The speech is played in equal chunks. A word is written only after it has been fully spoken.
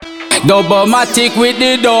Dubmatic with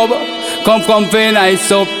the dub. Come fi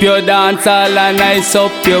nice up your dance hall and nice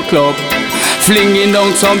up your club. Flinging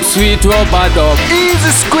down some sweet rubber dub.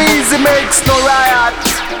 Easy squeeze, it makes no riot.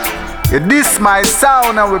 You diss my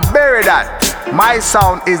sound and we bury that. My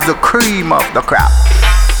sound is the cream of the crop.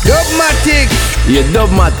 Dubmatic. Yeah,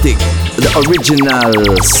 Dubmatic, the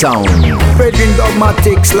original sound. Virgin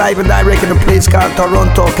Dubmatics, live and direct in a place called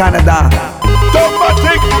Toronto, Canada.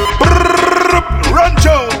 Dubmatic,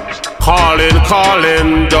 Rancho.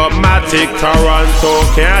 Calling, Dubmatic, Toronto,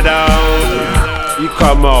 Canada. You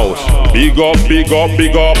come out. Big up,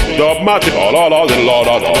 Dubmatic, la.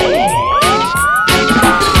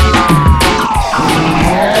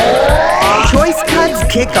 Choice Cuts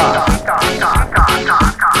Kickoff.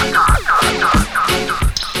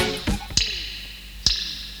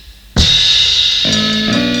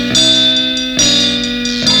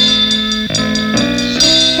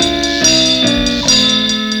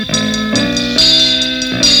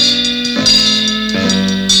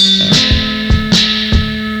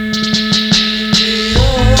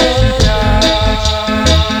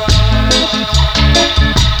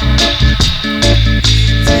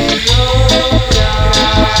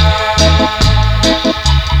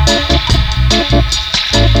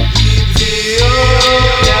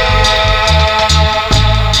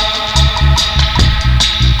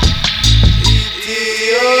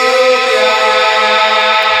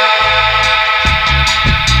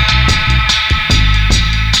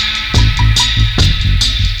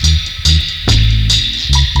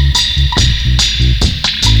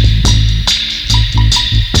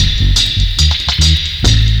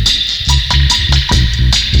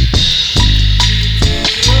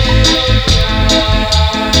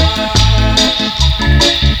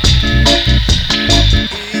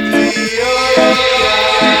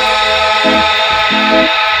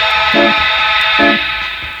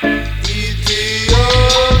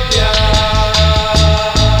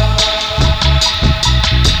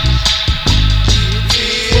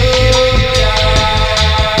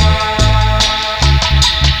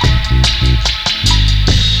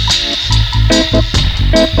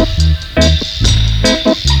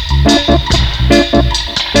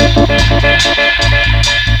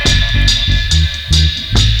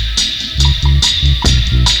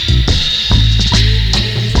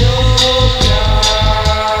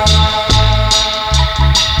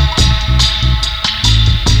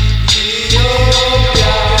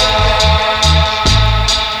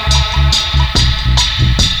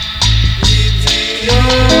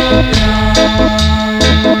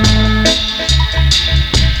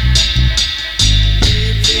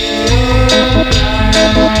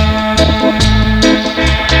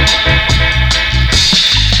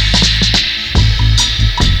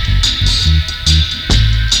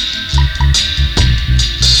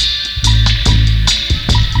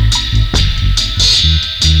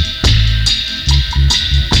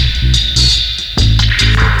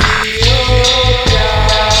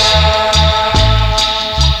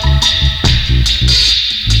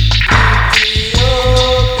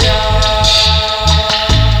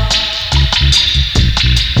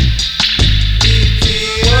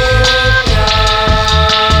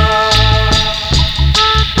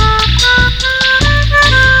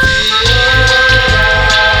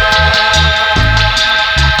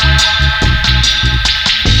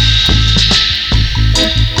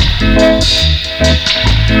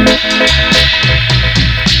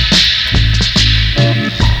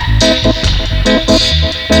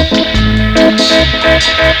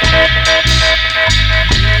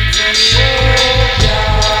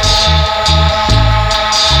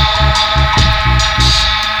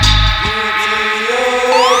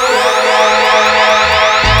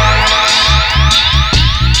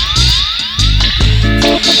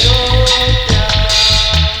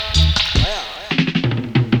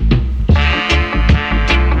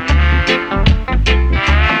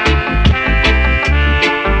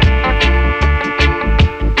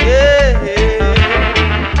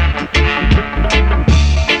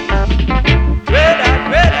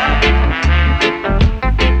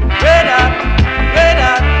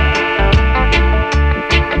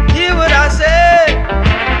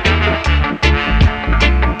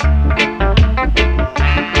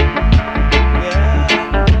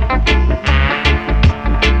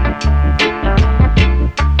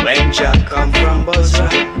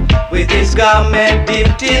 garment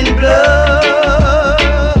dipped in blood.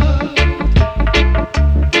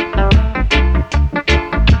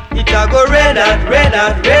 It a go red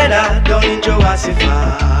hot down in Josepha.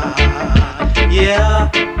 Yeah,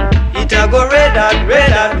 it a go red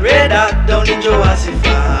hot down in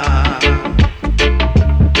Josepha.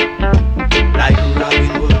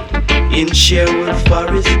 in Sherwood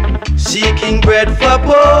Forest, seeking bread for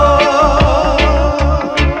poor.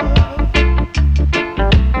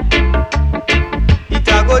 It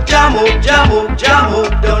a go jam up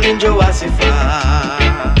down in Josephat.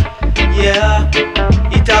 Yeah,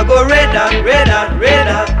 it a go red hot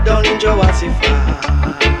down in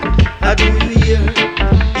Josephat. Now do you hear?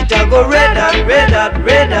 It a go red hot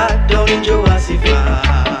down in Josephat.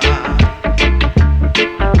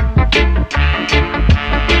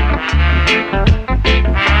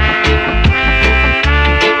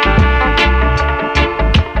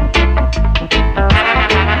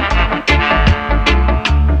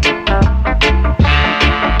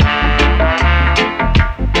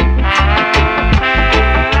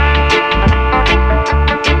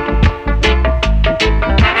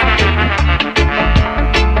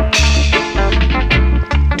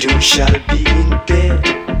 Shall be in bed,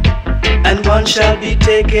 and one shall be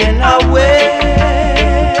taken away.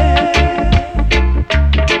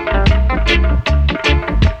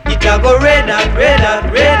 It a go red hot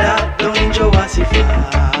down in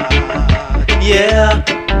Josephat. Yeah,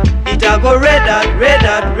 it a go red hot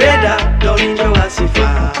down in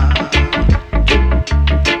Josephat.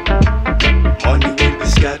 Money will be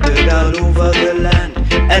scattered all over the land,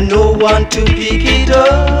 and no one to pick it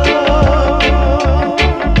up.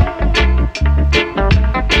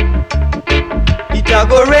 It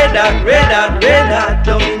go red hot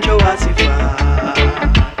down in Josephat.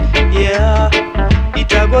 Yeah,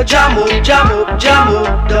 it a go jam up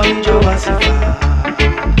down in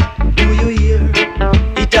Josephat. Do you hear?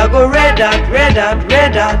 It a go red hot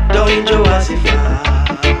down in Josephat.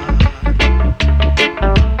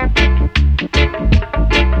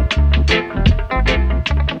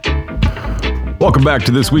 Welcome back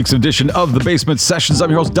to this week's edition of the Basement Sessions. I'm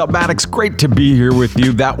your host, Dubmatix. Great to be here with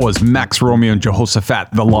you. That was Max Romeo and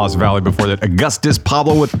Jehoshaphat, The Lost Valley. Before that, Augustus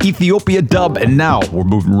Pablo with Ethiopia Dub. And now we're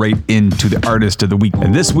moving right into the Artist of the Week.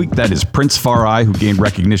 And this week, that is Prince Farai, who gained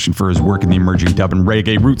recognition for his work in the emerging dub and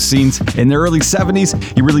reggae roots scenes. In the early 70s,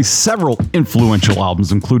 he released several influential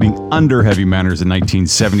albums, including Under Heavy Manners in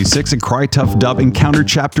 1976 and Cry Tough Dub Encounter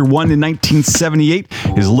Chapter 1 in 1978.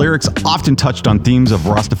 His lyrics often touched on themes of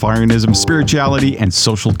Rastafarianism, spirituality, and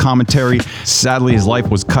social commentary. Sadly, his life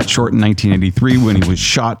was cut short in 1983 when he was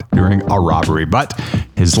shot during a robbery. But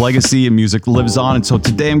his legacy in music lives on, and so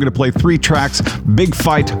today I'm going to play 3 tracks: Big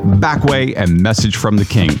Fight, Backway, and Message from the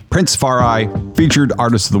King. Prince Farai, featured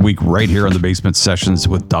Artist of the Week right here on the Basement Sessions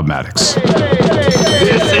with Dubmatix.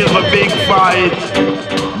 This is a big fight.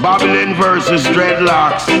 Babylon versus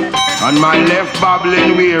Dreadlocks. On my left,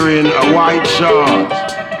 Babylon wearing a white shirt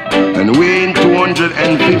and weighing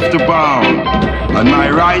 250 pounds. On my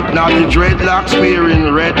right, now the Dreadlocks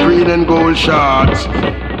wearing red, green, and gold shorts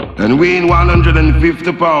and weighing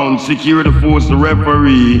 150 pounds. Security force the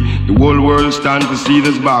referee. The whole world stand to see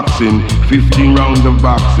this boxing. 15 rounds of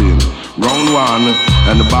boxing. Round 1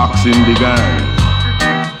 and the boxing began.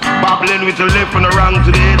 Babbling with a left and a wrong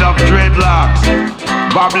to the head of Dreadlocks.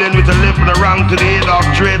 Babbling with a left and a wrong to the head of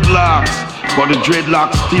Dreadlocks. But the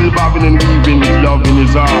Dreadlocks still bobbing and weaving with love in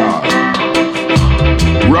his heart.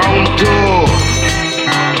 Round 2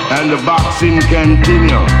 and the boxing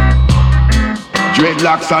continue.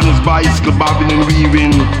 Dreadlocks on his bicycle, bobbing and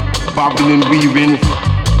weaving, bobbing and weaving,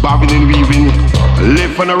 bobbing and weaving.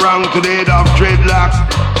 Left and around to the head of Dreadlocks.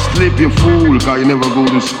 Slip you fool, cause you never go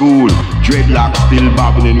to school. Dreadlocks still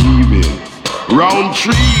bobbing and weaving. Round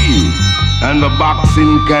 3 and the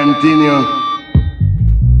boxing continue.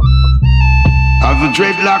 As the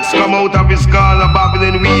Dreadlocks come out of his collar, bobbing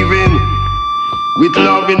and weaving, with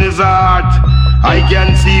love in his heart, I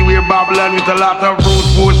can see we're Babylon with a lot of brute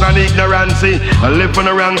force and ignorancy. A lipping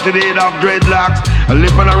around to the head of Dreadlocks, a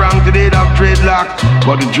lipping around to the head of Dreadlocks,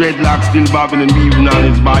 but the Dreadlocks still bobbing and weaving on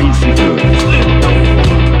his bicycle.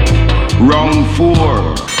 Round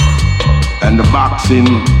 4 and the boxing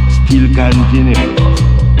still continues.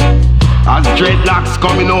 As Dreadlocks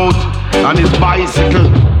coming out on his bicycle,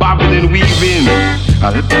 bobbing and weaving,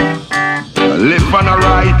 a left and a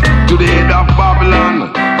right to the head of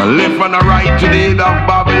Babylon, a left and a right to the head of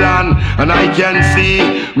Babylon, and I can see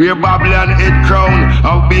where Babylon head crown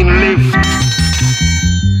have been lifted,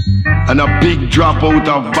 and a big drop out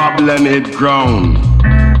of Babylon head crown.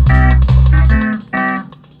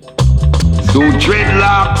 So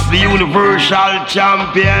Dreadlocks, the universal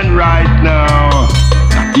champion right now.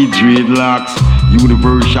 The Dreadlocks,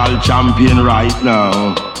 universal champion right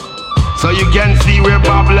now. So you can see where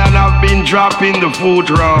Babylon have been dropping the 4th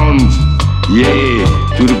rounds. Yeah,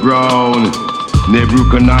 to the ground.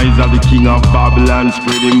 Nebuchadnezzar, the king of Babylon,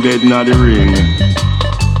 spread him bed in the ring.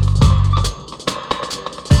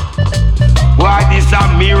 Why this is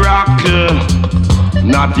a miracle.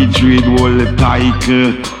 Natty Dread hold the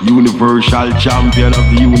title. Universal champion of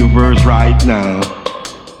the universe right now.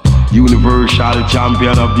 Universal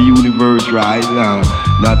champion of the universe right now.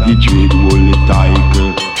 Natty Dread hold the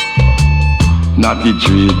title. Natty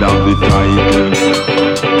Dread of the title.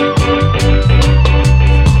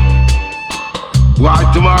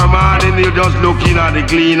 Why tomorrow morning you just looking at the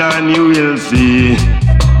cleaner and you will see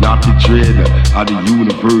Natty Dread are the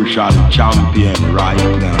universal champion right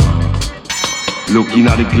now. Looking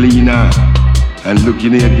at the cleaner and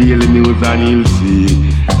looking at daily news and you'll see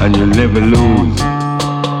and you'll never lose.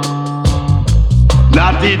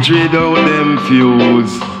 Natty Dread out them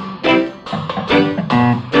fuse.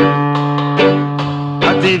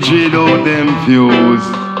 Natty Dread out them fuse.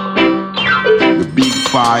 The big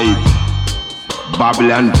fight,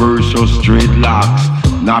 Babylon versus Dreadlocks.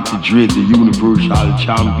 Natty Dread, the universal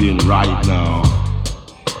champion right now.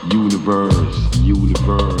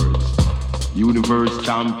 Universe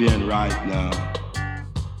champion right now.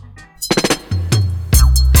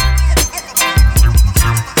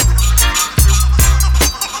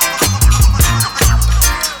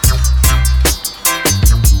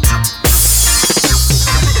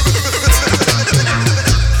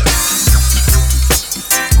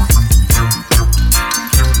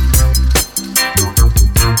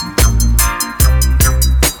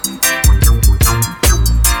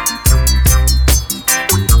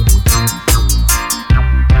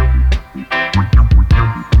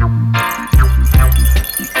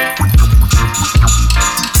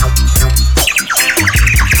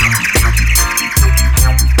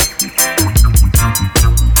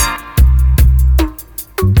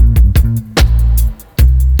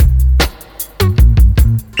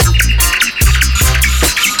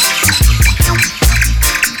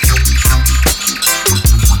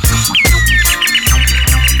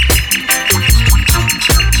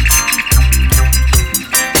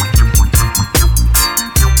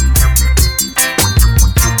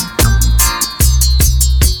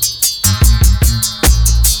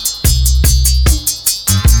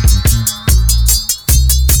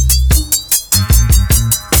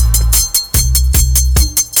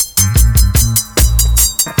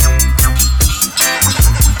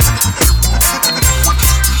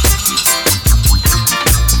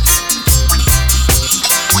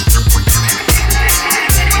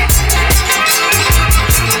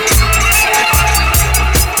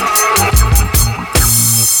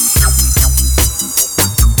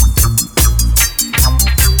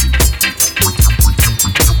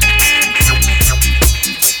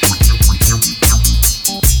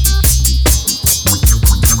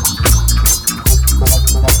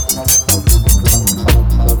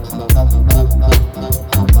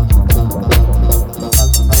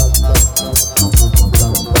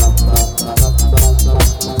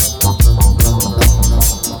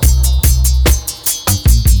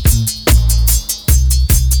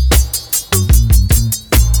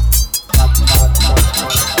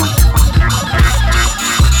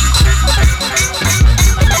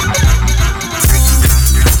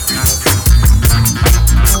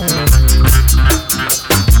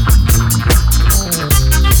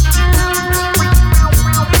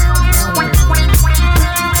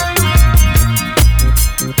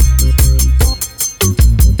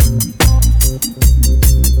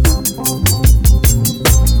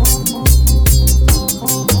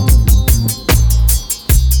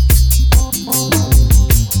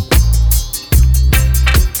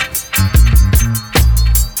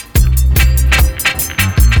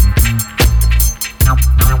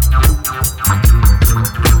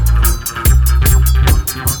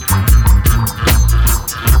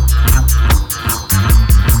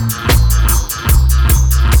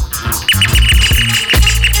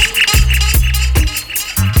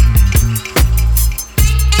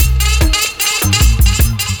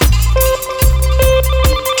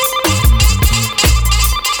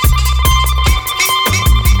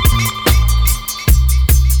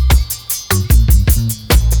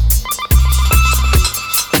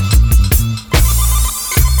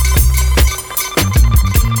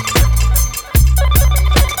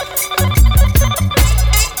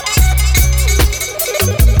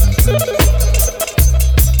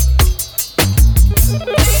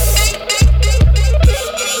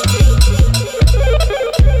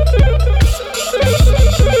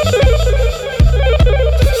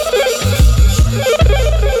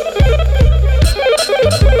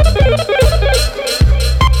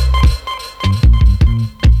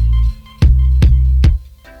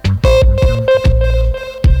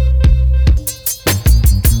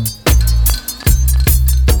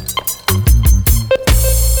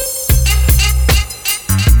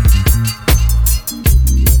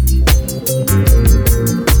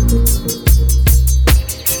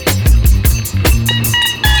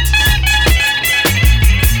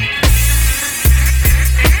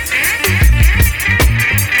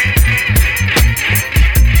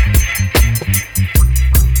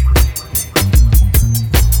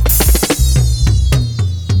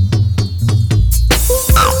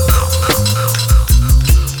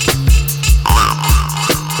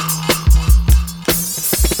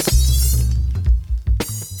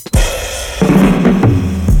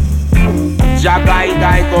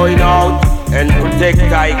 going out and protect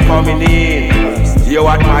I coming in. Hear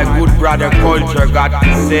what my good brother culture got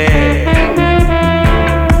to say.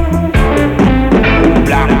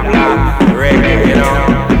 Black reggae, you know.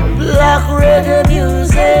 Black reggae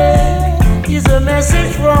music is a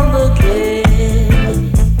message from the king.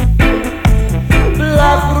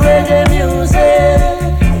 Black reggae music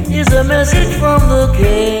is a message from the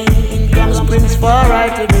king. In comes Prince Skarra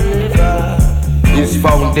to deliver. His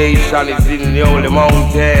foundation is in the holy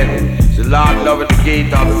mountain. The Lord loveth the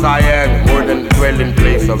gate of Zion more than the dwelling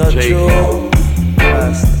place of Jacob.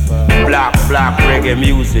 Black reggae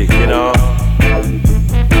music, you know.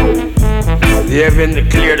 The heaven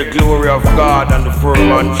declare the glory of God, and the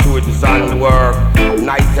firmament show it is on the work.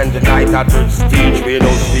 Night and the night at the stage, we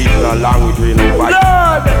don't speak no language, we no fight.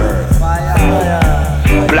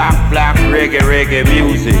 Black reggae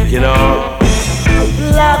music, you know.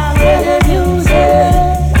 Black reggae music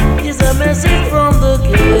is a message from the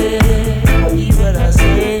king. Hear what I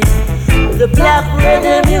say. The black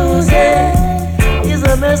reggae music is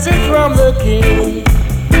a message from the king.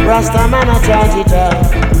 Rasta man I charge it up.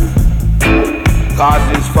 Cause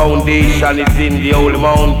his foundation is in the holy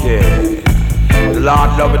mountain. The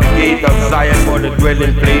Lord loveth the gate of Zion for the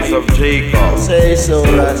dwelling place of Jacob. Say so,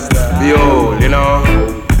 Rasta. Behold, you know.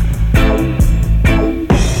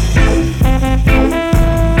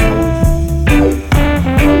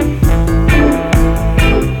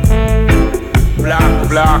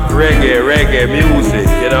 Black reggae music,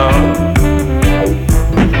 you know.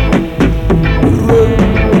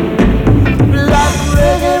 Black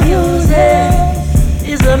reggae music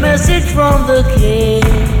is a message from the king.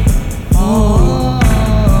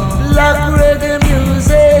 Black reggae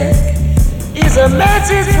music is a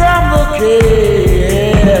message from the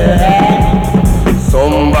king.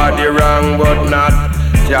 Somebody wrong but not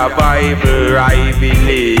your Bible, I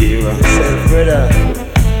believe.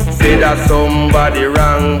 Say that somebody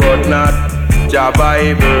wrong but not your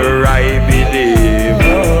Bible, I believe.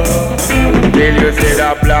 Tell you say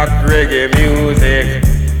that black reggae music.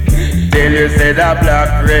 Tell you say that black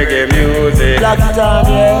reggae music. Black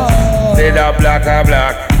yes. Say that black are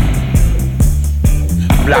black.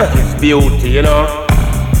 Black is beauty, you know.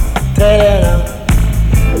 Tell you now.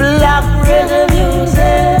 Black reggae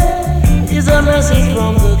music is a message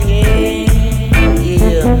from the king.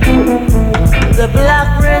 Yeah. The black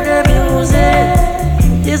reggae music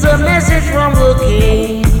is a message from the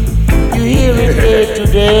king. You hear it day to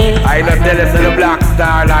day. I not tell you say the Black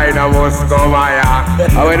Star Line must come here.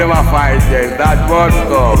 I when them a fight then, that must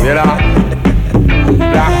come, you know.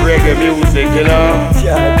 Black reggae music, you know.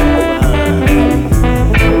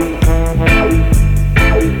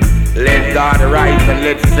 Let God rise and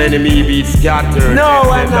let his enemy be scattered. No,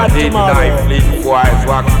 I'm not tomorrow. Let flee before I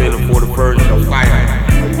wax fill for the furnace of fire.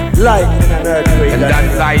 Light in an earthquake. And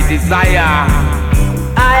that's I desire.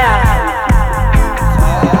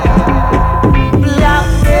 Black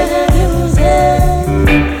reggae music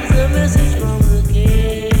is a message from the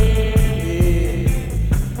king.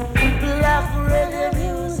 Black reggae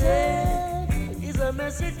music is a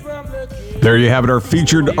message from the king. There you have it, our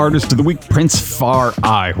featured artist of the week, Prince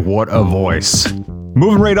Skarra. What a voice.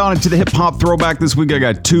 Moving right on into the hip-hop throwback this week, I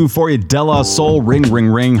got two for you. De La Soul, Ring Ring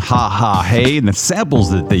Ring, Ha Ha Hey. And the samples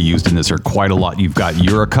that they used in this are quite a lot. You've got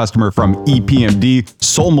You're a Customer from EPMD,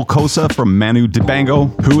 Soul Mokosa from Manu Dibango,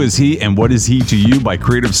 Who Is He and What Is He to You by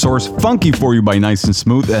Creative Source, Funky For You by Nice and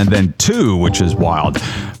Smooth, and then two, which is wild,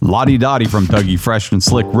 Lottie Dottie from Dougie Fresh and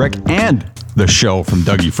Slick Rick, and The Show from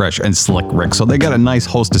Dougie Fresh and Slick Rick. So they got a nice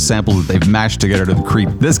host of samples that they've mashed together to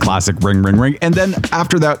create this classic Ring Ring Ring. And then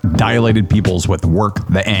after that, Dilated Peoples with Work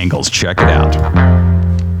the Angles. Check it out.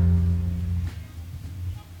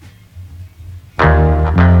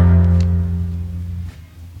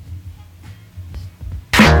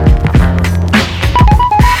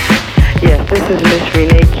 Yes, this is Miss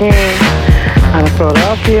Renee King out of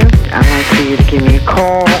Philadelphia. I'd like for you to give me a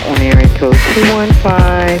call on area code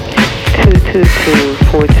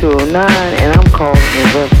 215-222-4209, and I'm calling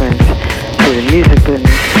in reference to the music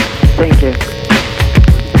business. Thank you.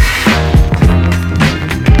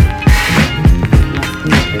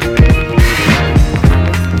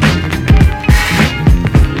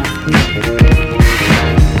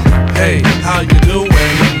 Hey, how you doing?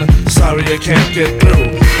 Sorry I can't get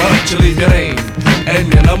through. Why don't you leave your name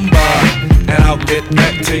and your number, and I'll get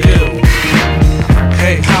back to you.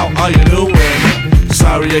 Hey, how are you doing?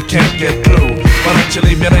 Sorry I can't get through. Why don't you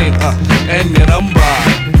leave your name and your number,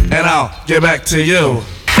 and I'll get back to you.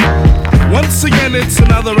 Once again, it's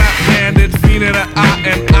another rap bandit, fiend in the eye,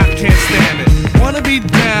 and I can't stand it. Wanna be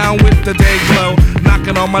down with the day glow, knock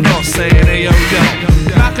knocking on my door saying, hey yo yo.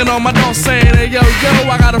 Knocking on my door saying, hey yo yo,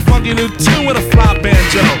 I got a funky new tune with a fly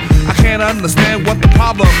banjo. I can't understand what the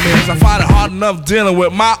problem is. I find it hard enough dealing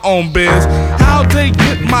with my own biz. How they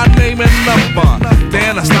get my name and number?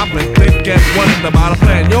 Then I stop and think and wonder about a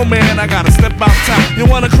plan. Yo man, I gotta step outside. You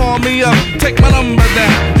wanna call me up? Take my number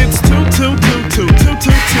down. It's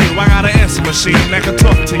 2222222. I got an answer machine that can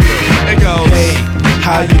talk to you. It goes, hey,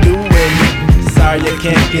 how you doing? Sorry I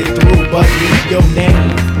can't get through, but leave your name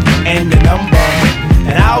and your number,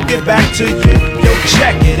 and I'll get back to you. Yo,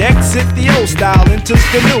 check it, exit the old style, enters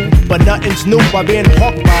the new, but nothing's new by being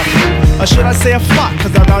hawked by a few. Or should I say a flock,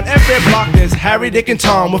 cause around every block there's Harry, Dick, and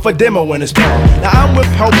Tom with a demo in his palm. Now I'm with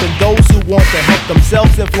helping those who want to help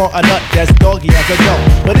themselves and flaunt a nut that's doggy as a dough.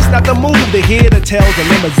 But it's not the move to hear the tales of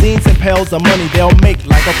limousines and pails of money they'll make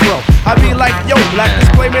like a pro. I be like, yo, black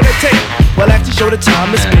display man to take. Well, actually show the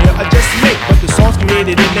time to spare or just make. But the songs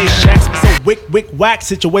created in they shacks be so whack.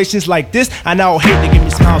 Situations like this, I now hate to give me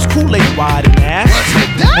smiles, Kool-Aid wide and ass.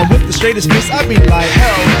 And with the straightest face, I be like,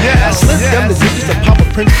 hell yeah. I slip them the digits of Papa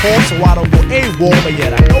Prince Paul, so I don't go AWOL, but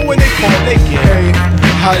yet I know when they call, they get. Hey,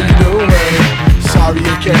 how you doing? Sorry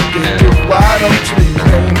I can't get through. Why don't you leave your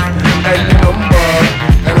name and your number,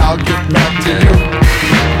 and I'll get back to you.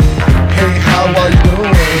 Hey, how are you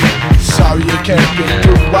doing? Sorry I can't get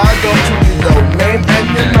through. Why don't you leave your name and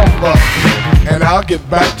your number, and I'll get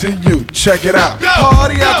back to you. Check it out.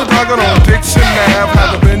 Party after dark on Dixon Ave.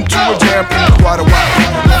 Haven't been to a jam in quite a while.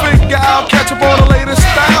 Figure out, catch up on the latest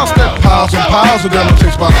styles. Step piles and piles of them, it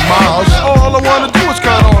takes by the miles. All I wanna do is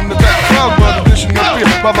count on the deck crowd, but addition of fear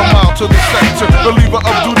by the mile to the sector. Believer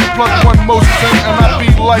of duty, plug one Moses in, and I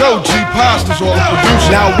be like, yo, G Pasta's all the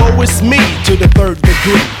producer. Now woe is me to the third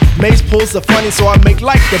degree. Maze pulls are funny, so I make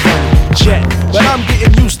like the bunny jet. But I'm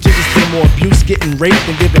getting used to this demo abuse, getting raped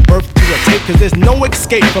and giving birth to a tape. Cause there's no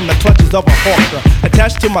escape from the clutches of a hawker.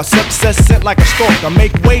 Attached to my success, sent like a stalker.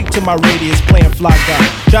 Make way to my radius, playing fly guy.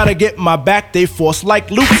 Try to get my back, they force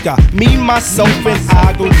like Luke's got. Me, myself, and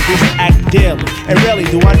I go through this act daily. And rarely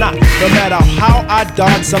do I not. No matter how I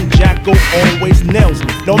dodge, some jackal always nails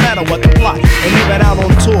me. No matter what the plot. And even out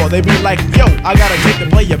on tour, they be like, yo, I gotta take the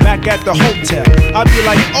player back at the hotel. I be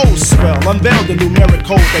like, oh, swell, unveil the numeric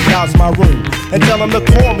code that guides my room, and tell them to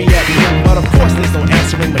call me at noon. But of course there's no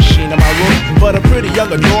answering machine in my room, but a pretty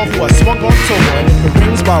young adore who I swung on tour. And if it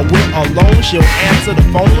rings my will alone, she'll answer the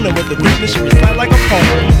phone, and with the quickness she recite like a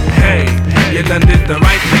poem. hey, you done did the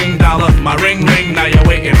right thing, dollar. My ring, now you're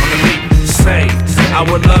waiting on the beat. Say, I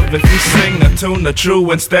would love if you sing a tune the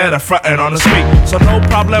true instead of frontin' on the street. So no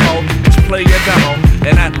problemo, just play your demo,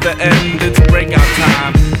 and at the end it's breakout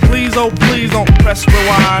time. Please, oh please don't press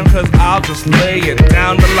rewind, cause I'll just lay it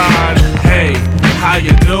down the line. Hey, how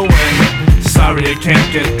you doing? Sorry I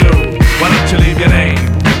can't get through. Why don't you leave your name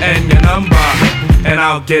and your number, and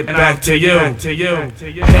I'll get back to you.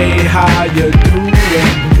 Hey, how you doing?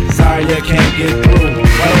 Sorry I can't get through.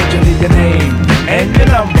 Why don't you leave your name and your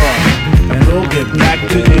number, and we'll get back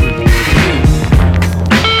to you. Peace.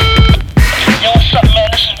 Yo, what's up, man?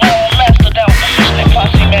 This is Real Master down with the Listening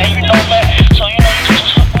Posse, man. You know, man. So, you know, you can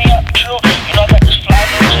just hook me up, true. You know, I got this fly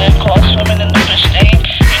new gym called Swimming in the Fish Name.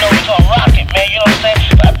 You know, we gon' rock it, man. You know what I'm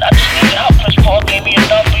saying? But I just need your help. Prince Paul gave me a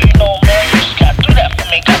number, you know, man. You just gotta do that for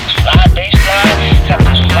me. Got this fly baseline, got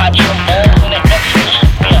this fly trombones in it, man. Just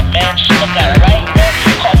hook me up, man. Just look at it, right, man?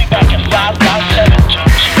 Call me back at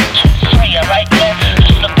 557-2223, alright, man?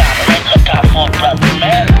 Just look out, alright? Look out for a brother,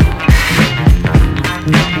 man.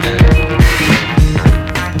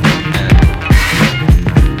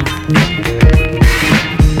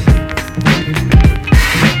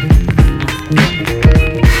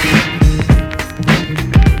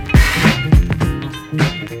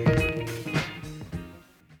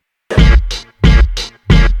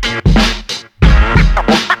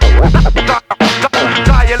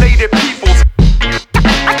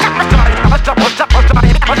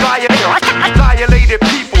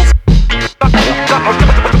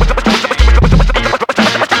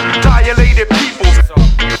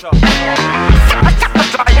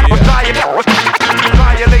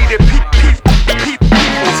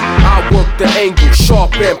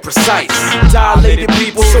 Precise, dilated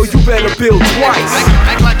people, so you better build twice.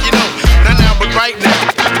 Act like you know, not now, but right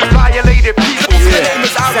now. Violated people, yeah. Name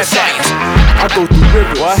is out of sight. I go through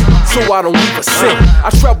rivers, so I don't leave a scent.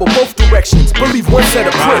 I travel both directions, believe one set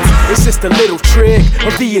of prints. It's just a little trick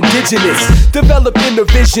of the indigenous, developing the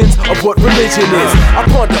visions of what religion is. I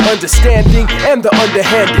ponder understanding and the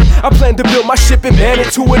underhanded. I plan to build my ship and man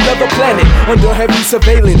it to another planet under heavy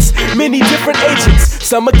surveillance. Many different agents,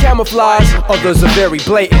 some are camouflage, others are very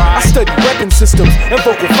blatant. I study weapon systems and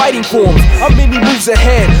vocal fighting forms. I'm many moves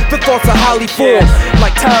ahead, the thoughts are highly formed.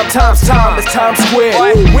 Like time times time is Times Square.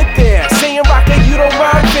 Went there, saying rocker, you don't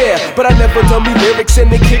rhyme fair. But I never dummy lyrics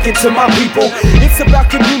and then kick it to my people. It's about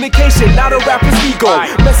communication, not a rapper's ego.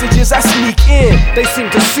 Messages I sneak in, they seem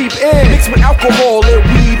to seep in. Mixed with alcohol and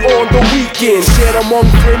weed on the weekend. Shared among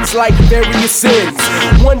friends like various sins.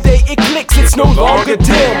 One day it clicks, it's no longer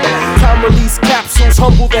dim. Time release capsules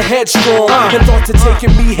humble the headstrong. And thoughts are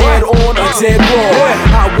taking me head on or dead wrong.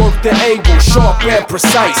 I work the angle, sharp and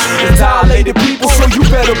precise. It's dilated people, so you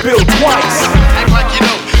better build twice. Act like you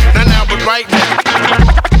know, not now but right now.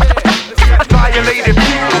 Violated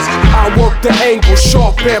peoples. I work the angle,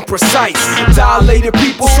 sharp and precise. Dilated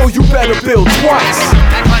people, so you better build twice.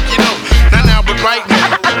 Act like you know, not now but right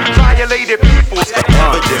now. Violated peoples.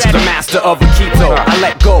 The master of Aikido, I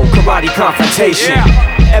let go, karate confrontation.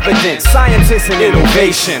 Evidence, scientists and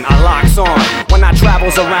innovation. I locks on when I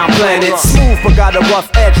travels around planets. Smooth but got a rough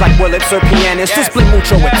edge like bullets or pianists. Display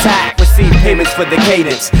mucho attack, receive payments for the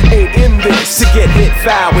cadence. Ain't in this to get hit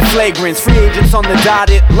foul with flagrants. Free agents on the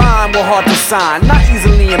dotted line were hard to sign. Not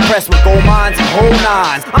easily impressed with gold mines and whole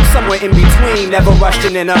nines. I'm somewhere in between, never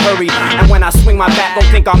rushing in a hurry. And when I swing my bat, don't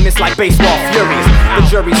think I'll miss like baseball furies. The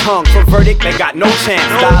jury's hung for verdict, they got no chance.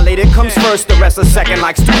 Dilated comes first, the rest a second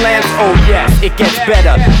like Stu Lance. Oh yes, it gets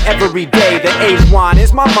better every day. The age wine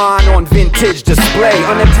is my mind on vintage display.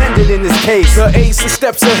 Unattended in this case, the ace is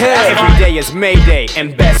steps ahead. Every day is Mayday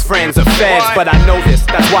and best friends are feds. But I know this,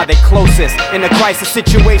 that's why they closest. In a crisis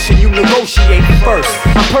situation, you negotiate first.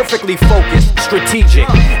 I'm perfectly focused, strategic,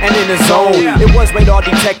 and in the zone. It was radar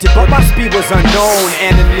detected, but my speed was unknown.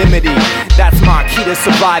 Anonymity, that's my key to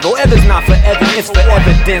survival. Ever's not for evidence, for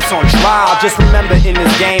evidence on trial. Just remember in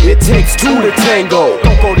this game, it takes two to tango.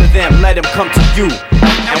 Don't go to them, let them come to you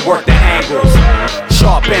and work the angles.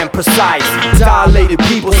 Sharp and precise, dilated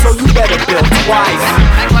people, so you better build twice.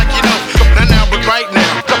 Act like you know, not now but right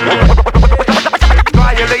now.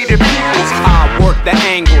 Violated peoples. I work the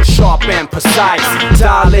angle, sharp and precise.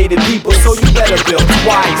 Dilated people, so you better build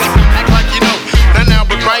twice. Act like you know, not now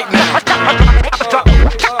but right now.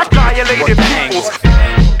 Violated peoples.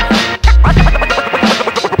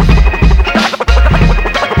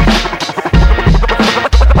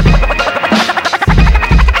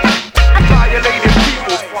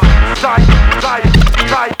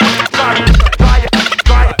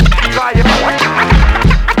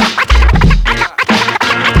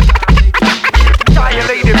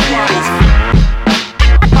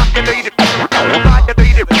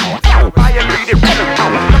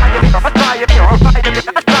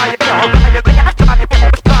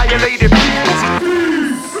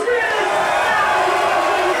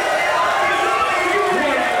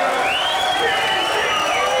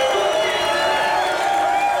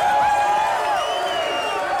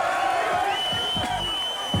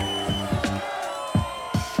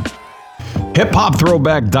 Hip-hop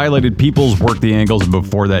throwback, Dilated Peoples, Work the Angles, and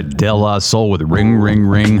before that, De La Soul with Ring, Ring,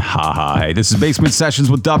 Ring, Ha Ha. Hey, this is Basement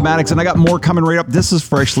Sessions with Dubmatics, and I got more coming right up. This is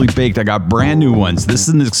freshly baked. I got brand new ones. This is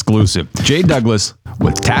an exclusive. Jay Douglas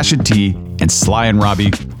with Tasha T and Sly and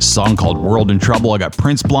Robbie, song called World in Trouble. I got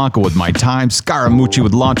Prince Blanco with My Time, Skarra Mucci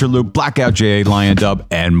with Launcher Loop, Blackout J.A. Lion Dub,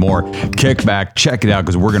 and more. Kick back, check it out,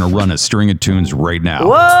 because we're going to run a string of tunes right now.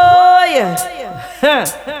 Whoa, yeah.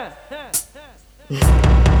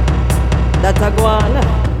 That a go on.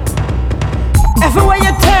 Everywhere you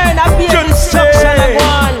turn, I be a destruction a go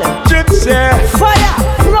on. Fire,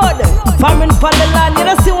 flood, famine for the land. You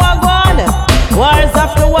don't see what go on. Wars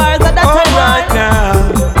after wars, that a go on.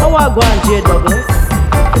 Now what go on, J. Douglas?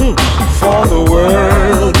 For the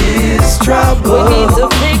world is trouble. We need to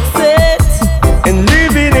fix it. And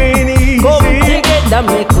living ain't easy. Come together,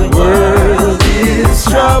 make it. World is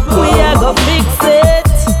trouble. We are gonna fix it.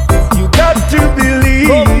 You got to believe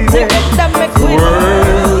it.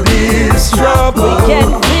 World is trouble. We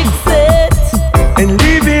can fix it. And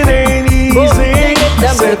living ain't easy.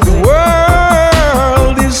 Said the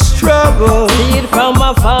world is trouble. See it from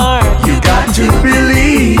afar. You got to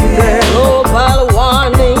believe it. Global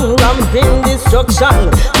warming, ramping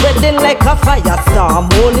destruction, spreading like a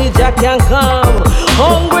firestorm. Only Jah can come.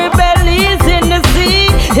 Hungry bellies in the sea,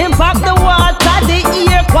 impact the water, the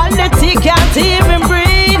air quality can't even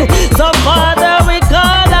breathe. So Father, we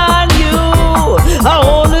call on you.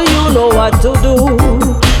 Only you know what to do.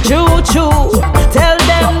 Choo choo,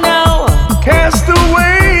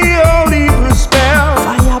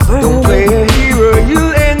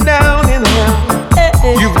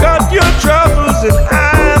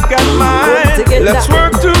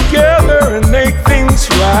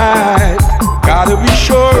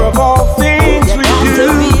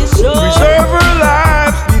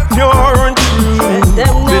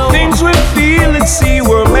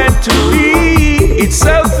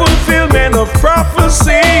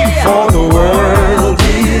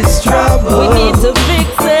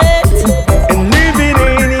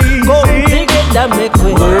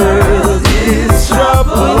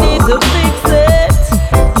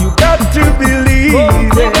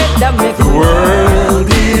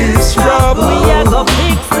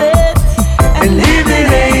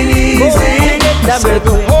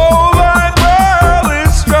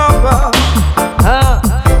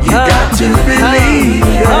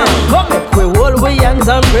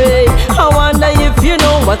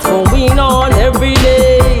 what's going on every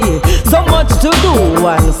day. So much to do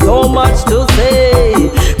and so much to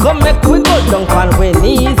say. Come make we go down on we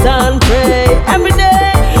knees and pray every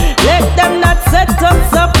day. Let them not set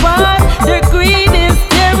us apart. Their greed is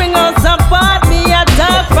tearing us apart. Me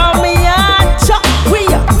attack from me heart. Chuck, we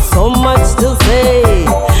have so much to say.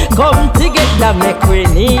 Come together, make we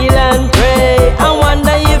kneel and pray. I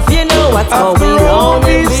wonder if you know what's going on.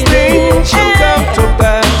 These things shall come to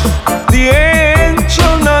pass. The end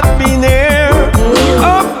shall not be near.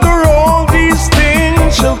 After all these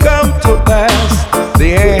things shall come to pass.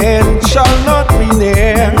 The end shall not be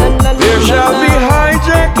near. There shall be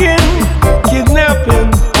hijacking,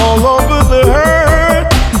 kidnapping all over the earth.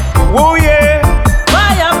 Oh yeah,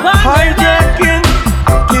 hijacking,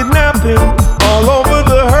 kidnapping all over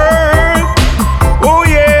the earth. Oh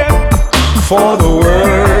yeah, for the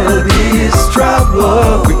world is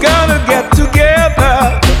trouble. We gotta get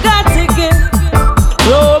together. Got to get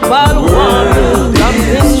global warming,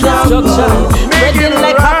 destruction, spreading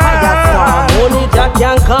like a fire storm. Only Jah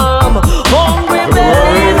can come. Hungry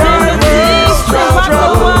bellies in the sea, from the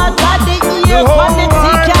water, the ear, from the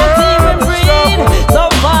sea can't even breathe. So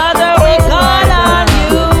Father, we call on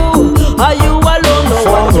you. Are you alone? No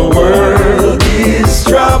For one the world is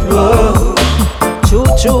trouble. Choo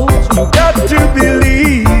choo, you got to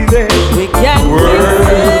believe it. We can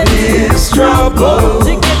world is trouble.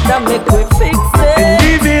 Together make we fix it. And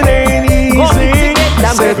living ain't easy.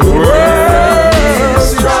 Said the world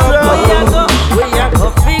is trouble. We are go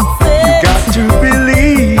fix it. You got to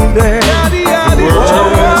believe it. The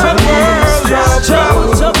world is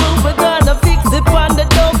trouble. We're gonna fix it on the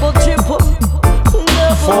double, triple.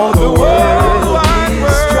 For the world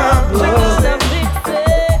is trouble. We're gonna fix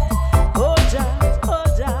it. Oh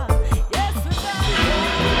Jah, yes we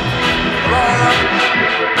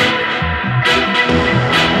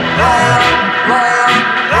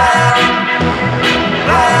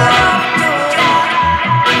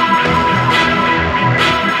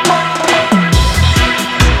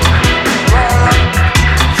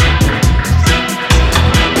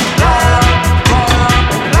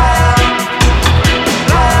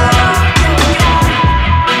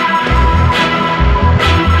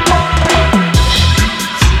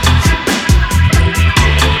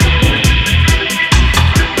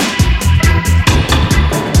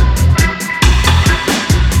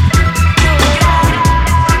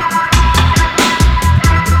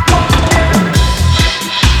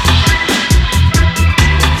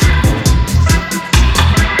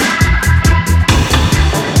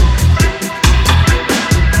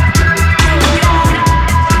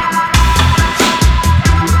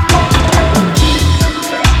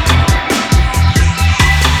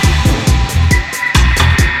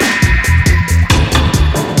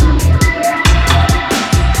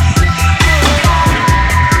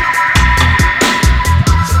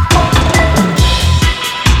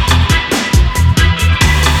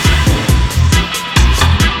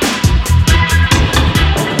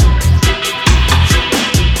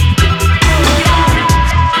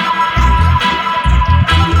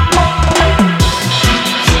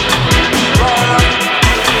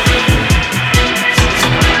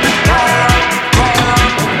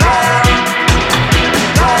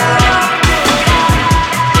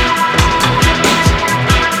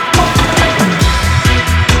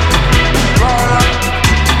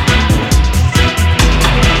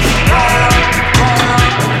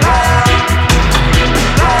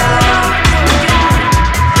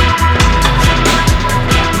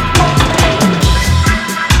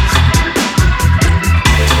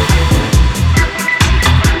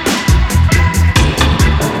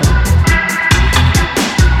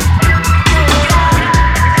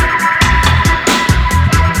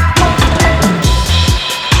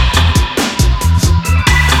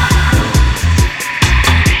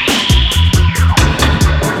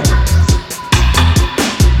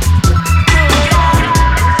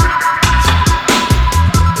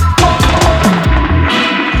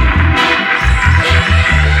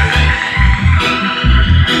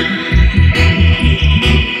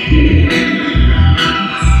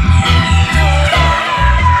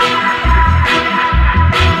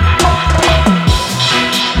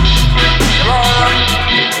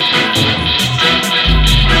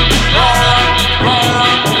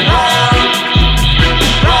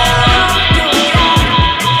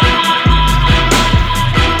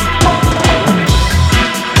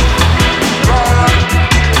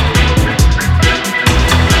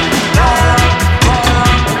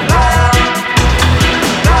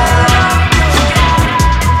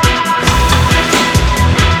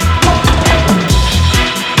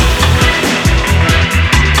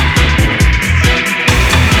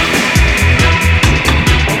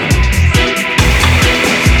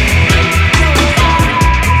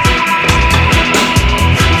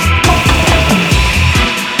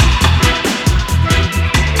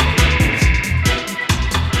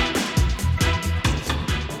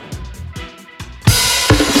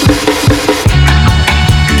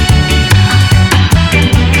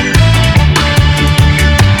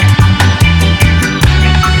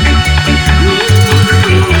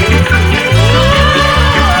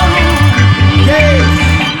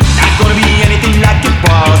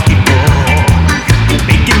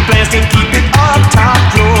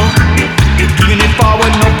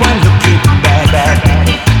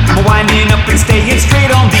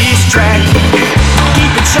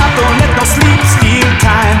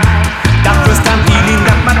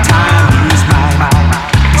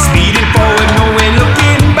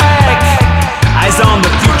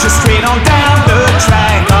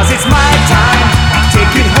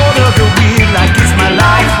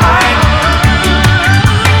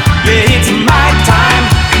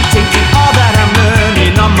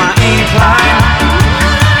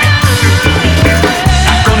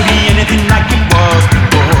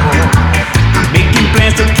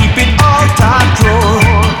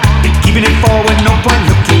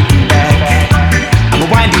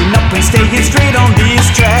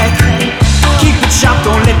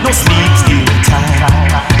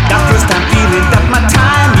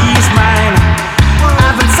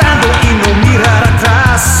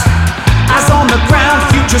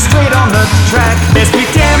track, es mi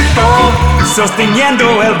tiempo,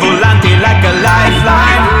 sosteniendo el volante like a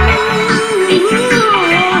lifeline.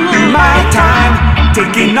 My time,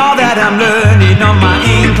 taking all that I'm learning on my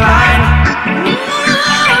incline.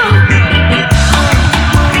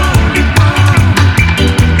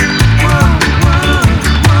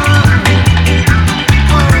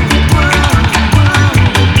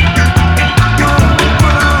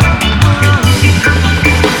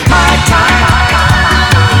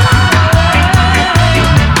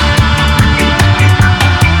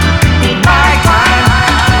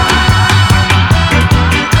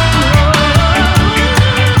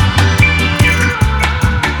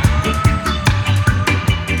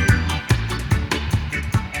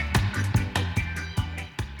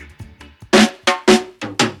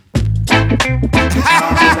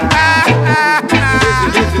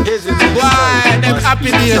 Happy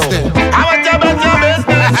days then. I want to bet your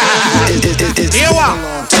business. Here what?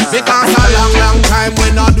 Because a long, long time we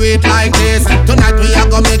not do it like this. Tonight we are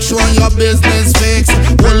gonna make sure your business fix.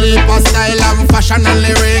 Whole heap of style and fashion and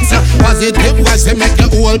lyrics. Positive voice we make the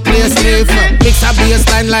whole place live. Mix a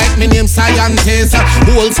bassline like me name scientist.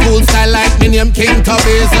 Old school style like me name King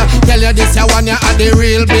Tubbies. Tell you this you want you at the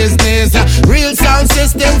real business. Real sound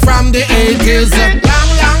system from the 80s. Long,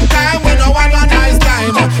 long time we no want a nice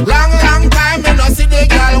time. Long, long time we no see the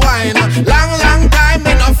girl wine. Long, long time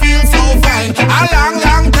me no feel so fine. A long,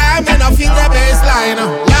 long time me no feel the bassline.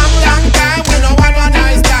 Long, long time we no want a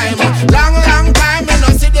nice time. Long, long time me no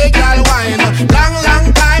see the girl wine. Long, long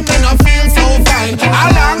time me no feel so fine. A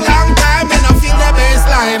long, long time me no feel the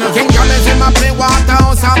bassline. King James in my play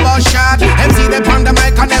Waterhouse and bus shot. MC them on the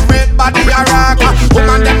mic and everybody a rock.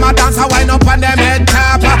 Woman them a dance a wine up on them head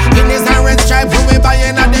top. Guinness and red stripe when we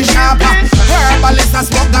buying at the shop. Herbalist a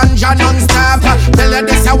smoke ganja non-stop. Tell you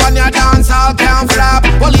this, you want your dance all can't flop.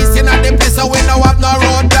 Police in at the place so we no have no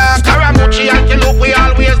road block. Skarra, Mucci and Zoolook, we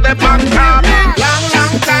always the back top. Long,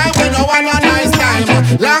 long time, we no want a nice time.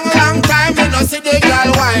 Long, long time, we no see the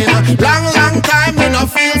girl wine. Long, long time, we no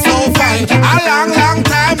feel so fine. A long, long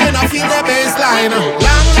time, we no feel the bassline.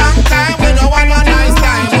 Long, long time, we no want a nice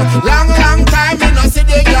time. Long, long time, we no see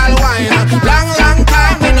the girl wine. Long, long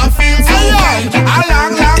time, we no feel so fine. A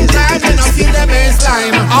long, long time, we no feel the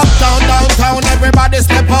bassline. Uptown, downtown, everybody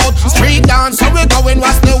step out. Street dance, so we going,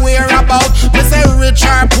 what's the whereabout? Me say rich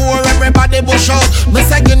or poor, everybody bush out. Me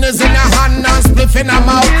say Guinness in a hand and spliff in a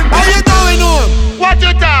mouth. How you going home? What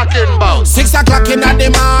you talking about? 6 o'clock in the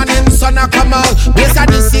morning, sun a come out. Bass a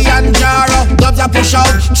DC and Jaro, dubs a push out.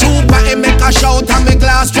 Trooper he make a shout and me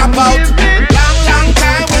glass drop out. Long, long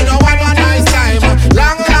time, we no want a nice time.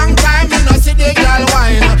 Long, long time, we no see the girl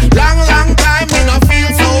wine. Long, long time, we no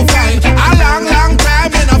feel so fine. A long, long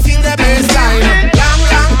time, we no feel the bassline. Long,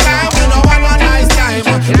 long time, we no want a nice time.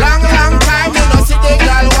 Long, long time, we no see the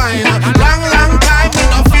girl wine. Long, long time, we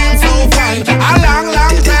no feel so fine. A long,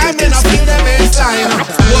 long time, we no feel the bassline.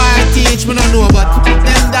 Boy, teach me no know, but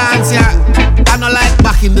them dance, yeah, I no like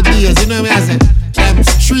back in the days, you know what I say? Them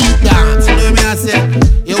street dance, you know what I say?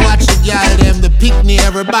 You watch the girl, them, the picnic,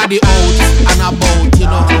 everybody out and about, you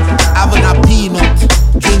know, having a peanut,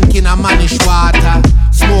 drinking a manish water,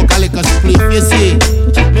 smoke a little spliff, you see?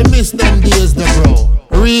 Me miss them days, the bro.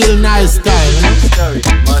 Real nice time, you know? Story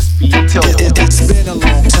must be told. It's been a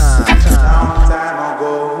long time.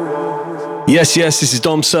 Yes, this is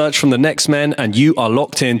Dom Search from The Next Men, and you are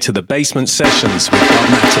locked into the Basement Sessions with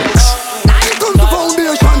Dogmatics.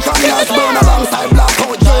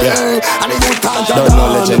 Yeah, don't know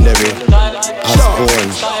legendary.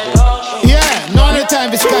 Osborne. Yeah, no other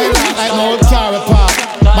time it's skylark like no old car apart.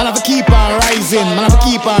 Man have to keep on rising, man have to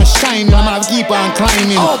keep on shining, man have to keep on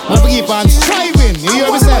climbing, man have to keep on striving. You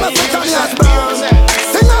hear me say? I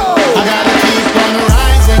gotta keep on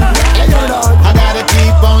rising, I gotta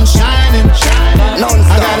keep on shining,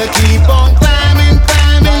 I gotta keep on climbing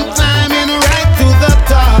right to the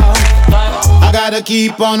top. I gotta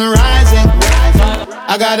keep on rising,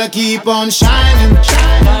 I gotta keep on shining,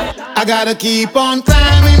 I gotta keep on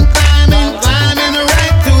climbing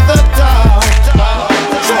right to the top.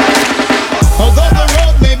 Although the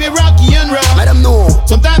road may be rocky and rough, let them know.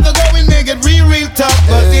 Sometimes the going may get real tough,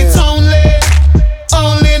 but it's only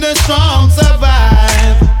the strong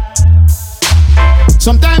survive.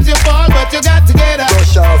 Sometimes you fall, but you got to get up.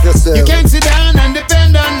 You can't sit down and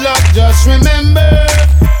depend on luck. Just remember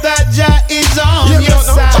that Jah is on your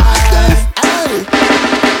side.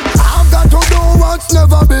 I've got to do what's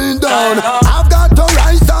never been done. I've got to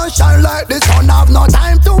rise and shine like the sun. I've no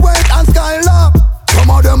time to wait and skylark. Some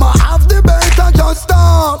of them have the bait and just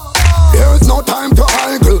stop. There's no time to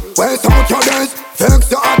idle. Waste out your days. Fix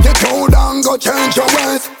your attitude and go change your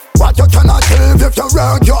ways. What you can achieve if you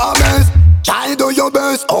work your amaze. I do your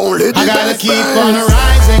best, only the I gotta best keep best. on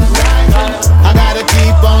rising. I gotta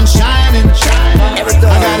keep on shining.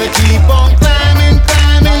 I gotta keep on climbing,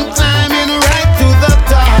 climbing, climbing right to the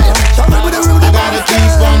top. I gotta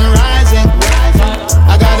keep on rising.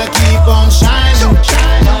 I gotta keep on shining.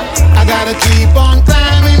 I gotta keep on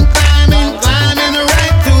climbing, climbing, climbing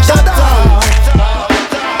right to the top.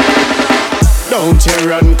 Don't you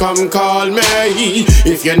run, come call me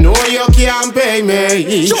if you know you can't pay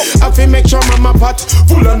me. I feel make sure mama pot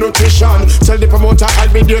full of nutrition. Tell the promoter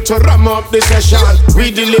I'll be there to ram up the session. We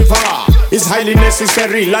deliver, it's highly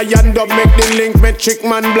necessary. Lion dub make the link, metric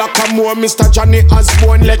man black and more. Mr. Johnny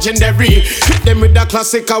Osborne legendary. Hit them with the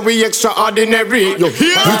classic, we extraordinary. You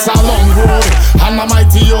hear? It's a long road and a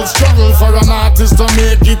mighty old struggle for an artist to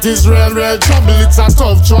make it is real trouble. It's a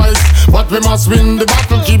tough choice, but we must win the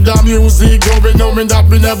battle. Keep the music going, knowing that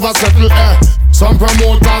we never settle. Some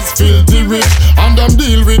promoters filthy rich and them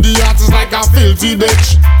deal with the artists like a filthy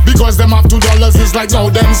bitch. Because them have $2, it's like now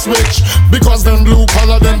them switch. Because them blue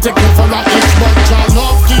collar, them take it for a itch. But your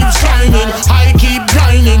love keeps shining, I keep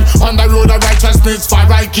grinding. On the road of righteousness, fire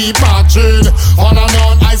I keep marching. On and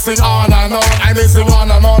on, I sing on and on. I sing on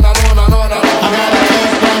and on and on and on and on. I gotta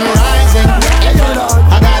keep on rising.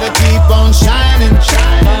 I gotta keep on shining.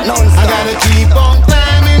 I gotta keep on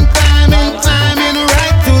climbing, climbing, climbing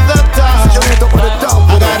right to the top.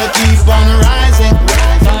 I gotta keep on rising.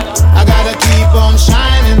 I gotta keep on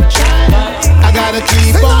shining. I gotta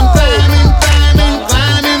keep on climbing, climbing,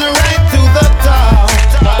 climbing right to the top.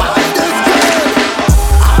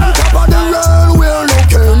 On top of the world we're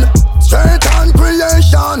looking straight on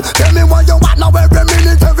creation. Tell me what you want now every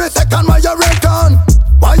minute, every second. Why you reckon?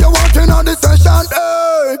 Why you walking on the session?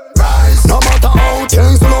 Hey, rise. No matter how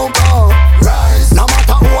things look on. Rise. No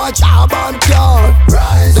matter what job and yard.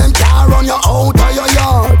 Rise. Them can't run you out of your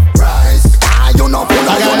yard. Rise. Why you not full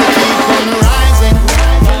of your I gotta keep on rising.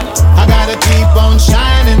 I gotta keep on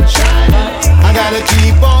shining. I gotta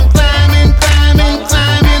keep on climbing, climbing,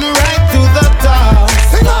 climbing right to the top.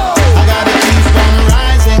 I gotta keep on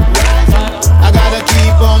rising. I gotta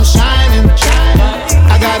keep on shining.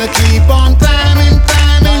 I gotta keep on climbing,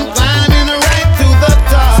 climbing, climbing right to the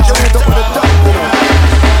top.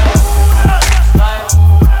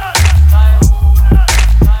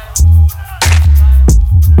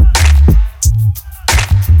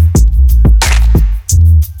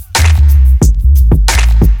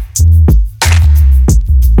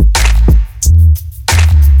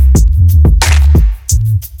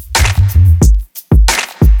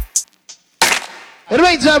 It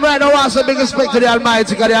means I'm right now, also big respect to the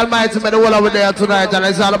Almighty, because the Almighty made the whole over there tonight, and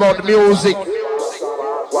it's all about the music.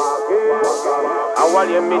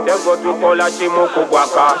 Awali mitego tukola chimu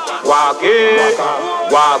kubwaka wake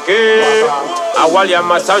awali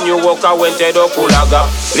amasanyu woka wentedo kulaga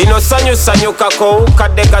lino sanyu kako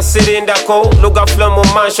kadeka sirindako luga flomu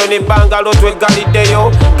mansion ibangalo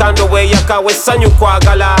twegalideyo kando we yakawe sanyu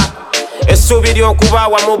kwagala esubiri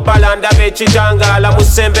okubawa mu balanda b'ekitangala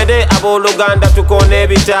musembere abooluganda tukone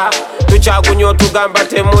ebita tuchagunyo tugamba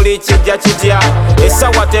temuli kijja kitya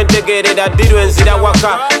esawa tentegerera ddirwe enzira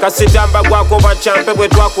waka kasitamba gwako bacampe bwe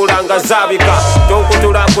twakulanga zaabika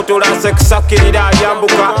tonkutula sekisakirira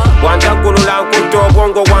ayambuka wanjagulula nkutta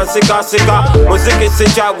obwongo wansikasika muziki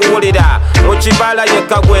sikyaguwulira mu kibala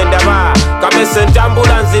yekka gwendaba kamese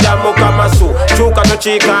ntambula nzira mu kamasu kyuka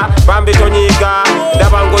tokiika bambi tonyiiga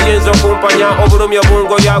ndaba ng'oyinza okumpanya obulumi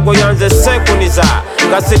obungo yago yanze sekuniza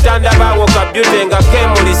kasitandabaawo kabyute nga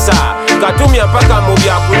kemulisa katumya mpaka mu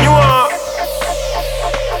byakunywa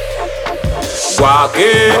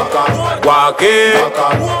wake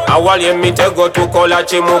awali emitego tukola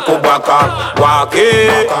kimu kubwaka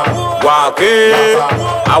wake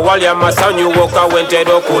awali amasanyu woka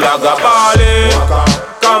wentera okulaga bale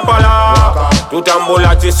Kampala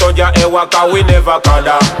tutambula kisoja ewaka we never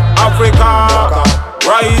kada Africa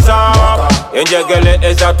rise up enjegele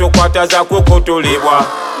ezatukwata za kukutulibwa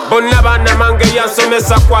bonna bannamange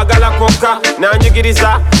yansomesa kwagala kokka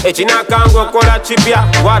nanjigiriza ekinakanga okola kipya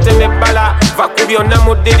watema ebbala va ku byonna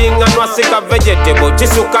muddiringanwa sika vegetable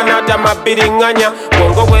kisuka nata mabbiringanya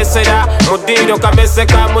bwongo bwesera mu ddiiro kamese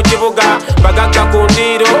ka mu kibuga bagagga ku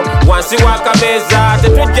ndiiro wansi w'akameeza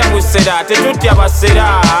tetujja busera tetutya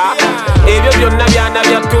basera ebyo byonna byana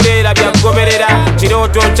byattuleera byagoberera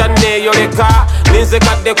kirooto kyanneeyoleka ninze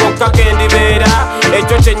kadde kokka kendibeera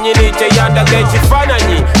ekyo kyennyini kyeyandaga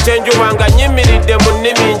ekifaananyi kyenjuba nga nyimiridde mu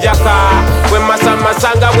nnimi njaka bwe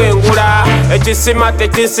masamasanga bwengula ekisima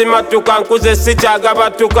tekisimatuka nkuze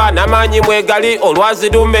sikyagabatuka n'amaanyi mwegali olwazi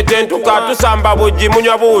lume tentuka tusamba bugi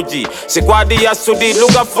munywa bugi sikwadi ya sudi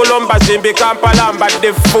lugafulo mbazimbi Kampala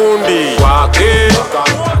mbadde fundi wake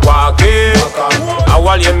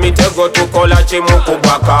awali mitego tukola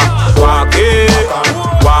chimukubaka wake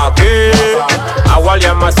awali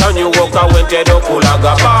amasanyu woka wentero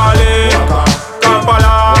kulaga pale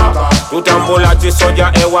Kampala tutambula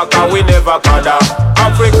chisoja ewaka we never kada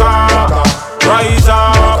Africa rise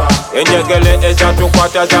up enjegele eza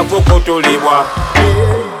tukwata za kukutulibwa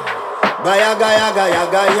Gaya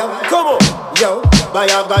come on yo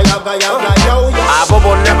Gaya yo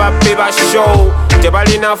Abobo never biba show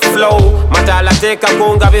tebalina flow matala teka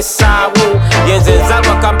kunga bisabu yenze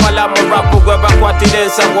nzalwa Kampala mu rap gwe bakwatira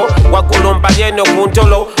ensago wakulumba yeno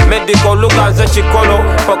kuntolo medical lukanze chikolo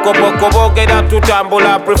poko bogera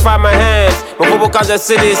tutambula prefer my hands mububukanze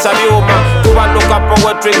city sabyuma tubanuka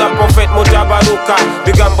poetry nga prophet mutabaruka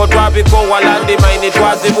bigambo twabiko walandi maini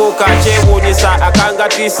twazibuka chewunyisa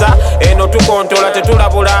akangatisa eno tukontola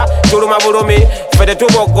tetulabula tuluma bulumi fete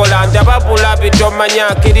tubogola ndababula bitomanya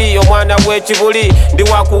kiri omwana w'ekibuli ndi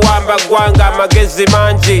wakuwamba gwanga amagezi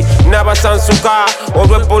mangi n'abasansuka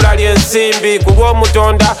olw'ebbula ly'ensimbi ku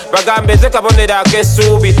lw'omutonda bagambe ze kabonero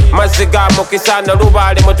ak'essuubi mazzi ga mukisa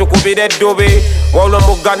lubaale mwe tukubira eddubi olwo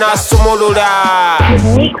mugga n'asumulula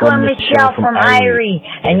Nico and Michelle from Irie,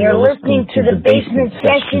 and you're listening to the Basement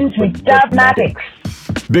Sessions with Dubmatics.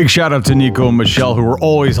 Big shout out to Nico and Michelle, who are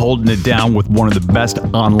always holding it down with one of the best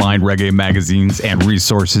online reggae magazines and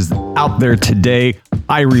resources out there today,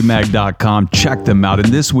 IrieMag.com. Check them out. And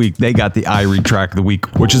this week, they got the Irie track of the week,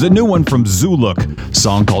 which is a new one from Zoolook, a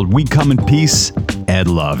song called We Come in Peace and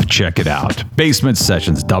Love. Check it out. Basement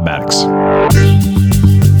Sessions, Dubmatics.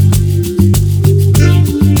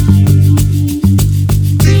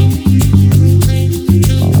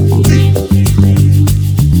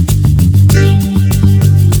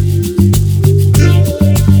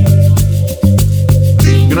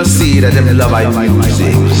 See that them love I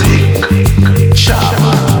music.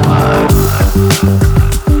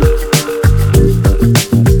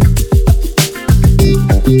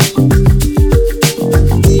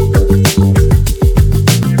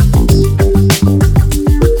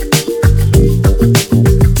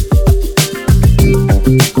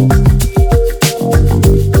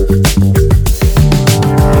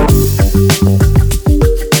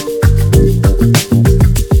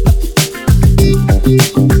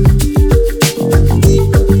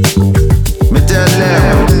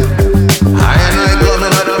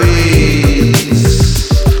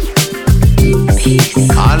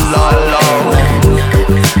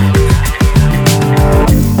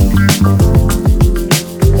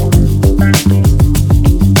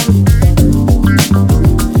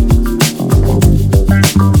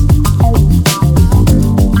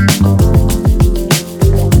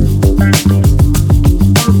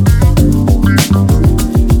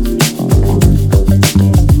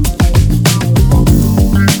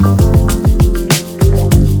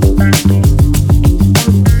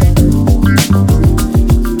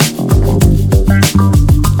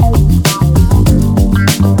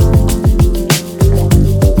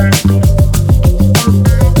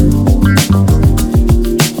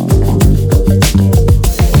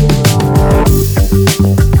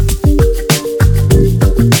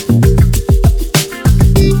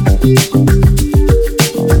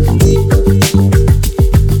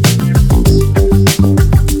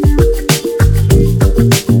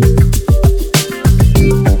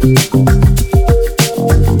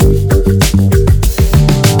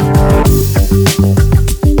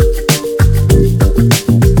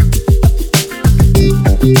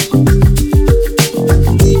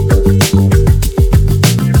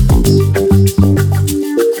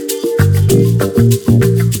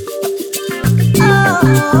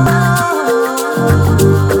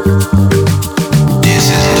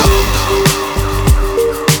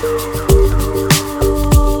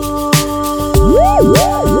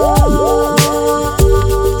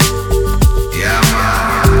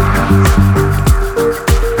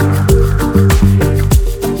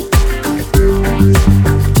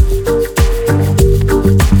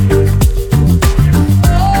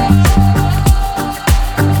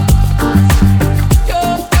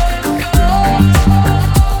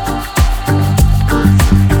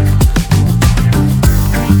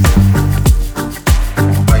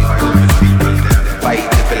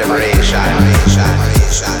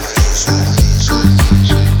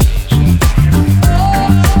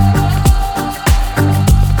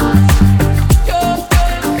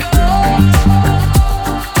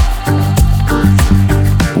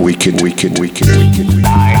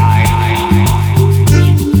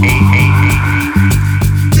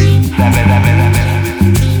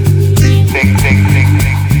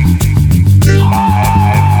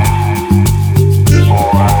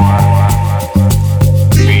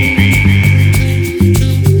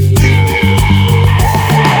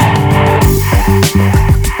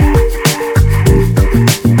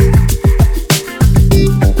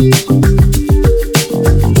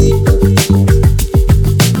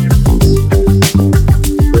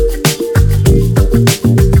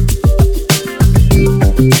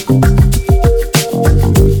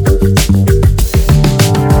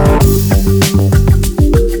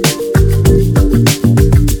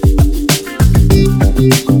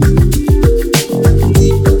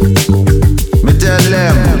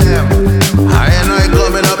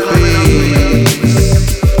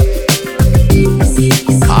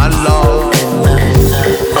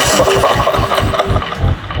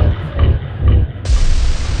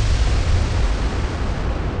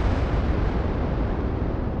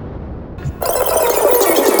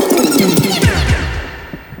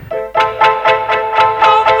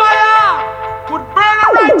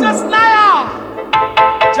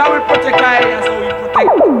 that's how he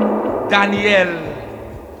protect Daniel,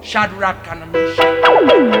 Shadrach, and Meshach.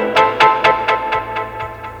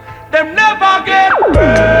 Them never get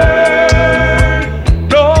burned.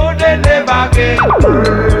 No, they never get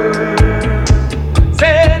burned.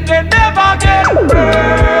 Say they never get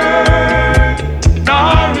burned.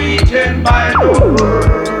 Nor eaten by the world.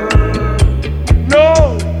 No.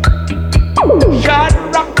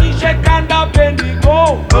 Shadrach, Meshach, and Abednego.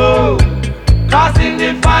 No. Cause in the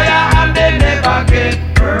fire and they never get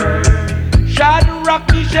burned. Shadrach,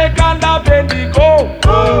 Meshach, and Abednego.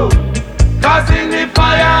 No. Cause in the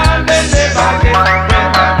fire and they never get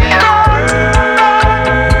burned.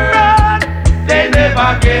 They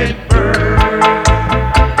never get burned.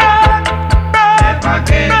 Never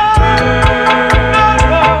get burned.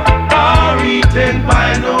 Nor eaten by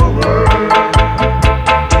no world.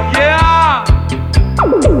 Yeah.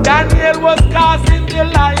 Daniel was cast in the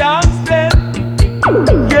lion's den.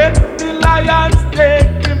 Yet the lions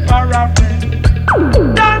take him for a friend.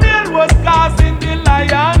 Daniel was cast in the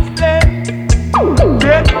lion's den.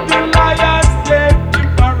 Get the lions take him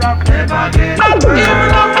for a friend. Not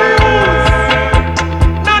even a bruise,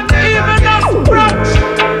 not even a scratch,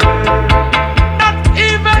 not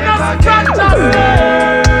even a scratch I say.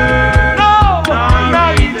 No,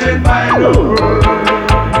 not eaten by the world.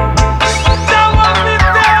 Jah was with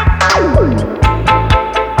them.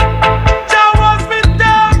 Jah was with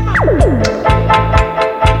them.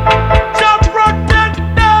 Jah protect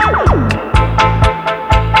them.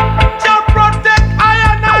 Jah protect I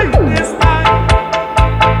and I this time.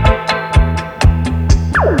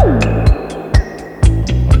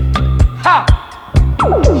 Ha!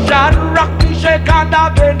 Shadrach, Meshach, and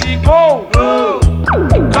Abednego.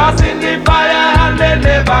 Cause in the fire and they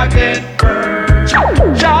never get burned.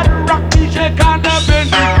 Shadrach, Meshach, and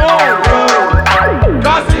Abednego.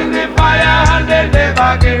 Cause in the fire and they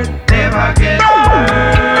never get burned.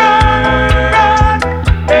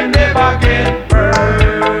 They never get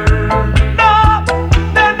burned. No,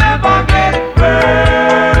 they never get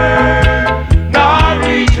burned. Nor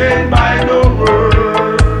eaten by the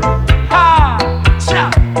world. Ha! Cha!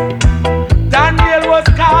 Daniel was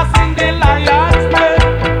cast in the lion's den.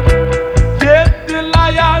 Yet the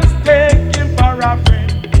lions take him for a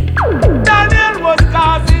friend. Daniel was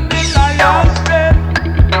cast in the lion's den.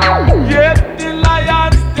 Yet the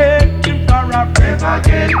lions take him for a friend. Never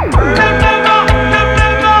get burned.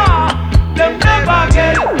 Them never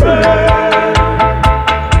get burned.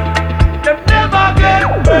 Them never get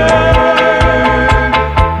burned.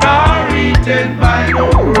 Nor eaten by the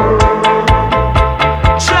world.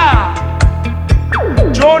 Cha!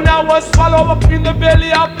 Jonah was swallowed up in the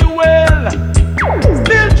belly of the whale.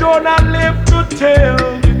 Still Jonah lived to tell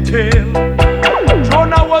the tale.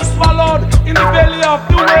 Jonah was swallowed in the belly of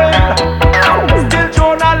the whale. Still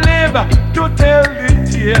Jonah lived to tell the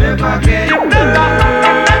tale. Him never get burned.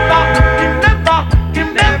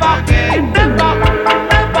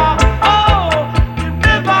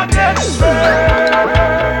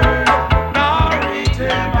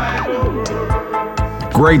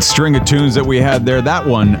 Great string of tunes that we had there. That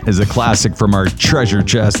one is a classic from our treasure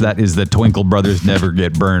chest. That is the Twinkle Brothers Never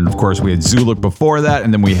Get Burned. Of course, we had Zoolook before that,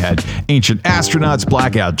 and then we had Ancient Astronauts,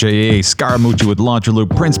 Blackout, J.A., Skarra, Mucci with Launcher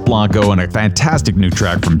Loop, Prince Blanco, and a fantastic new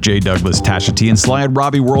track from J. Douglas, Tasha T, and Sly and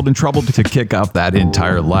Robbie, World in Trouble, to kick off that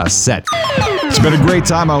entire last set. It's been a great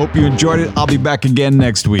time. I hope you enjoyed it. I'll be back again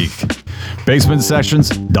next week. Basement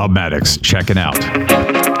Sessions, Dubmatics, checking out.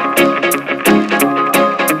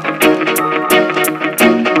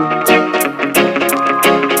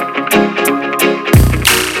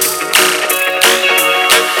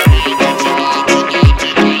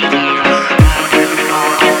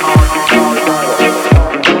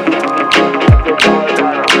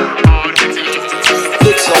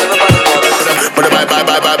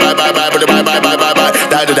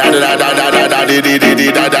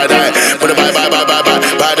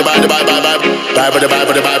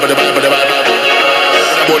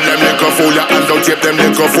 Put them liquor full of hands out, tape them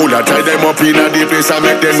liquor full of. Tie them up in a deep place and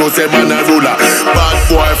make them know say man a ruler. Bad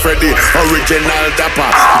boy Freddy, original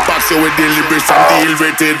dapper. Box you with the lyrics and deal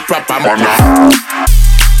with it proper.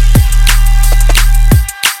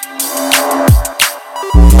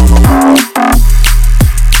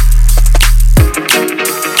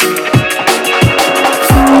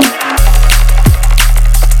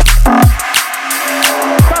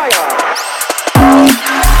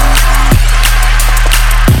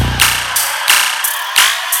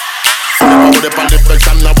 What if I live with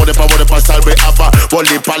some now? What if I style we have a what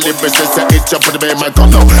if I live with say it's up for the bay my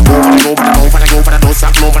come now. Move for the no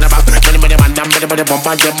stop, move for the back. Many man down, many bump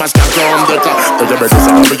and them must start on the top. But you better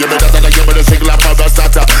say, you better give me the single up of the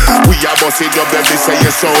starter. We are bossing up them, they say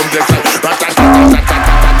you sound this.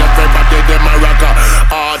 Everybody them a rocker.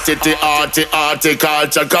 Arty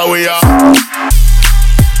culture, cause we are.